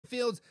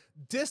Fields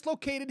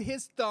dislocated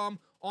his thumb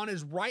on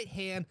his right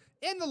hand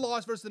in the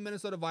loss versus the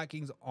Minnesota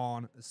Vikings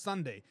on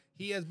Sunday.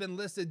 He has been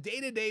listed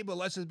day-to-day, but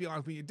let's just be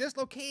honest. When you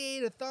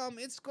dislocate a thumb,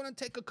 it's going to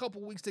take a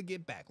couple weeks to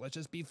get back. Let's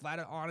just be flat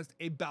out honest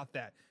about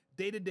that.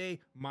 Day-to-day,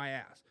 my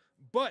ass.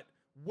 But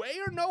way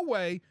or no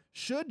way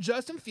should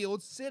Justin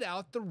Fields sit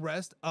out the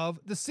rest of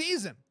the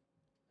season.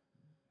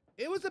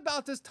 It was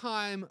about this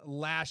time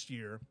last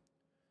year.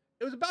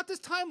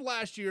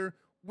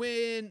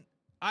 When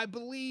I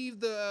believe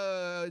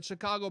the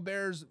Chicago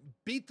Bears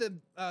beat the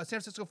San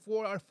Francisco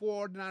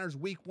 49ers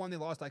week 1. They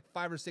lost like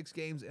 5 or 6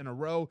 games in a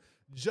row.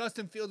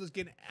 Justin Fields was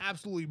getting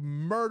absolutely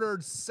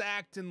murdered,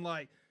 sacked, and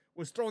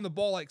was throwing the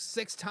ball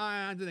 6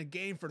 times in a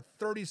game for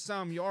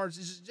 30-some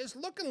yards. Just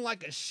looking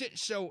like a shit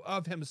show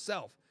of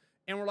himself.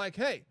 And we're like,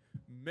 hey,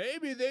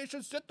 maybe they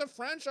should sit the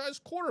franchise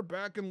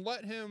quarterback and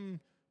let him,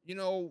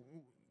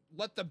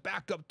 let the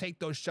backup take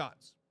those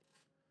shots.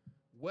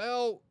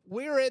 Well,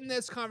 we're in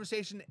this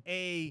conversation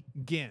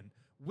again.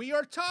 We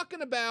are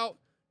talking about,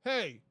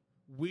 hey,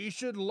 we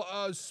should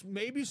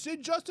maybe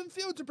sit Justin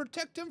Fields to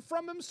protect him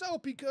from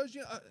himself because,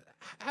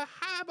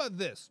 how about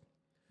this?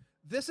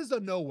 This is a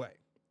no way.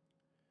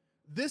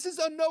 This is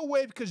a no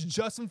way because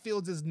Justin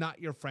Fields is not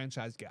your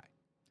franchise guy.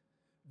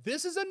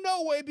 This is a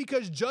no way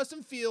because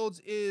Justin Fields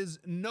is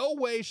no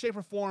way, shape,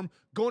 or form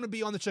going to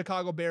be on the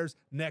Chicago Bears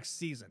next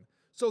season.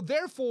 So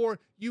therefore,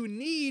 you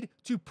need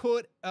to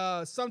put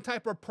some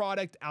type of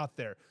product out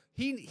there.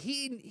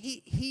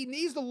 He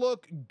needs to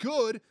look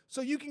good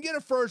so you can get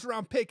a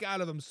first-round pick out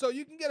of him, so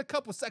you can get a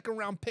couple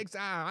second-round picks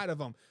out of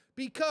him.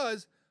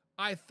 Because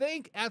I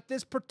think at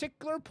this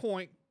particular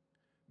point,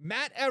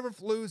 Matt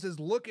Eberflus is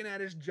looking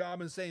at his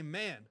job and saying,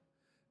 man,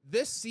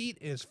 this seat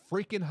is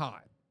freaking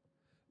hot.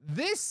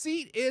 This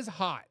seat is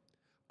hot.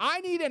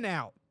 I need an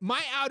out.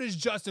 My out is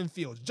Justin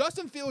Fields.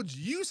 Justin Fields,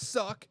 you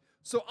suck,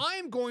 so I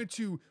am going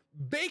to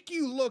make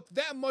you look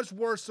that much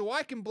worse so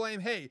I can blame,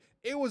 hey,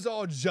 it was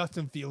all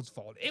Justin Fields'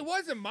 fault. It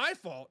wasn't my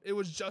fault. It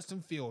was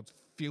Justin Fields'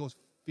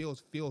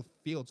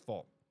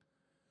 fault.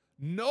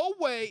 No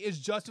way is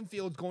Justin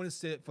Fields going to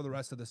sit for the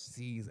rest of the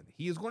season.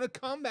 He is going to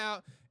come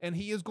out and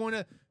he is going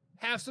to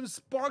have some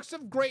sparks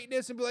of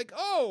greatness and be like,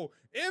 oh,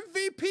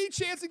 MVP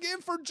chance again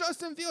for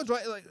Justin Fields,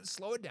 right?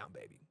 Slow it down,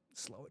 baby.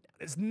 Slow it down.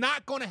 It's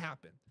not going to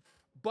happen.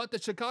 But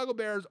the Chicago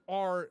Bears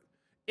are,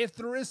 if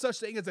there is such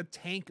thing as a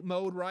tank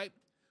mode, right?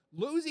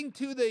 Losing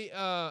to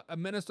the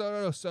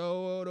Minnesota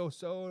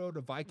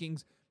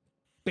Vikings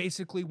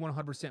basically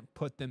 100%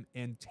 put them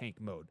in tank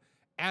mode.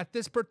 At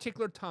this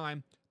particular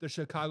time, the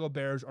Chicago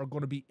Bears are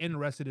going to be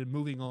interested in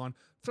moving on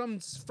from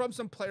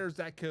some players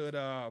that could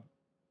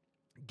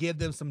give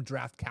them some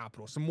draft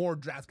capital, some more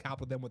draft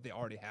capital than what they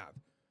already have.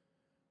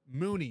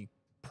 Mooney,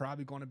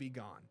 probably going to be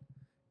gone.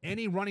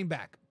 Any running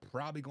back,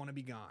 probably going to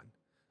be gone.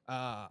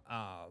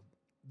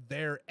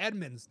 Their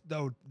Edmonds,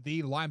 though,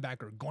 the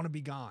linebacker, going to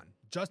be gone.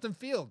 Justin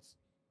Fields,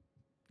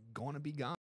 going to be gone.